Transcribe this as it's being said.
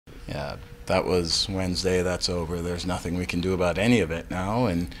That was Wednesday. That's over. There's nothing we can do about any of it now,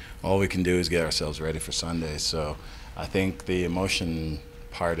 and all we can do is get ourselves ready for Sunday. So I think the emotion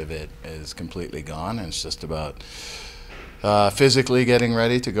part of it is completely gone, and it's just about physically getting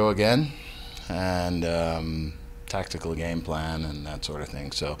ready to go again, and tactical game plan and that sort of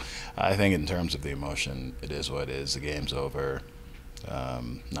thing. So I think in terms of the emotion, it is what it is. The game's over.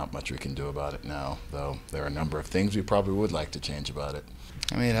 Not much we can do about it now, though there are a number of things we probably would like to change about it.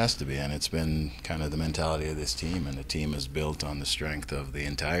 I mean, it has to be, and it's been kind of the mentality of this team, and the team is built on the strength of the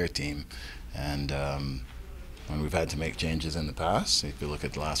entire team. And when we've had to make changes in the past, if you look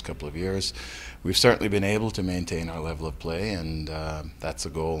at the last couple of years, we've certainly been able to maintain our level of play, and that's the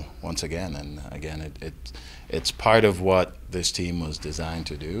goal once again. And again, it's part of what this team was designed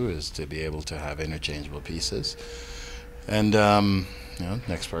to do, is to be able to have interchangeable pieces. And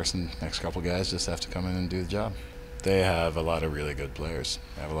next couple guys just have to come in and do the job. They have a lot of really good players.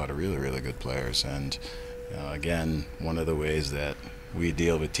 They have a lot of really, really good players. And again, one of the ways that we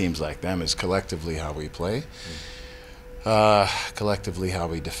deal with teams like them is collectively how we play, collectively how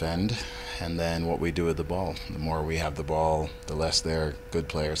we defend, and then what we do with the ball. The more we have the ball, the less their good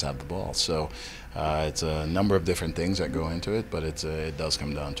players have the ball. So it's a number of different things that go into it, but it does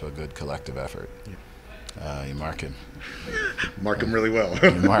come down to a good collective effort. You mark him. Mark him really well.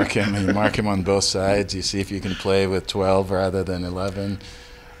 You mark him on both sides. You see if you can play with 12 rather than 11.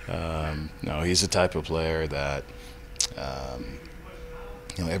 No, he's the type of player that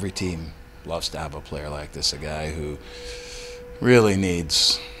every team loves to have a player like this, a guy who really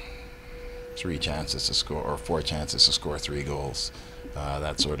needs 3 chances to score or 4 chances to score 3 goals,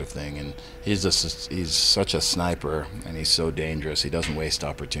 that sort of thing. And he's such a sniper, and he's so dangerous. He doesn't waste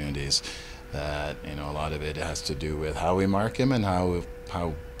opportunities. That a lot of it has to do with how we mark him and how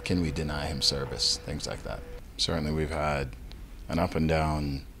can we deny him service, things like that. Certainly we've had an up and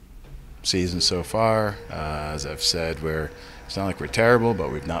down season so far. As I've said, it's not like we're terrible, but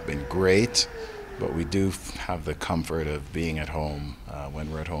we've not been great. But we do have the comfort of being at home.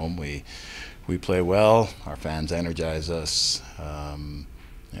 When we're at home, we play well. Our fans energize us.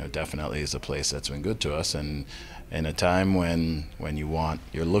 Definitely is a place that's been good to us, and in a time when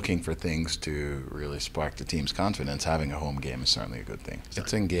you're looking for things to really spark the team's confidence, having a home game is certainly a good thing.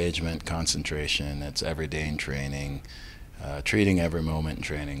 It's engagement, concentration, it's every day in training, treating every moment in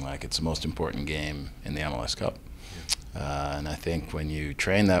training like it's the most important game in the MLS Cup. And I think when you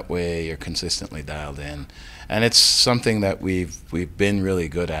train that way, you're consistently dialed in, and it's something that we've been really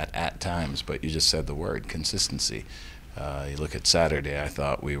good at times. But you just said the word consistency. You look at Saturday, I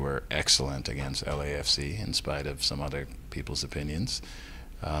thought we were excellent against LAFC in spite of some other people's opinions.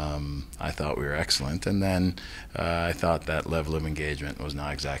 I thought we were excellent, and then I thought that level of engagement was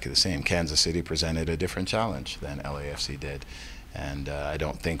not exactly the same. Kansas City presented a different challenge than LAFC did, and I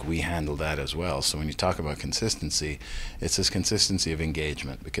don't think we handled that as well. So when you talk about consistency, it's this consistency of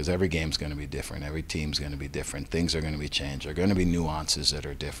engagement, because every game's going to be different, every team's going to be different, things are going to be changed, there are going to be nuances that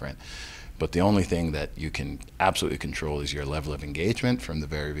are different. But the only thing that you can absolutely control is your level of engagement from the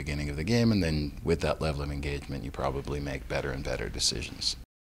very beginning of the game, and then with that level of engagement, you probably make better and better decisions.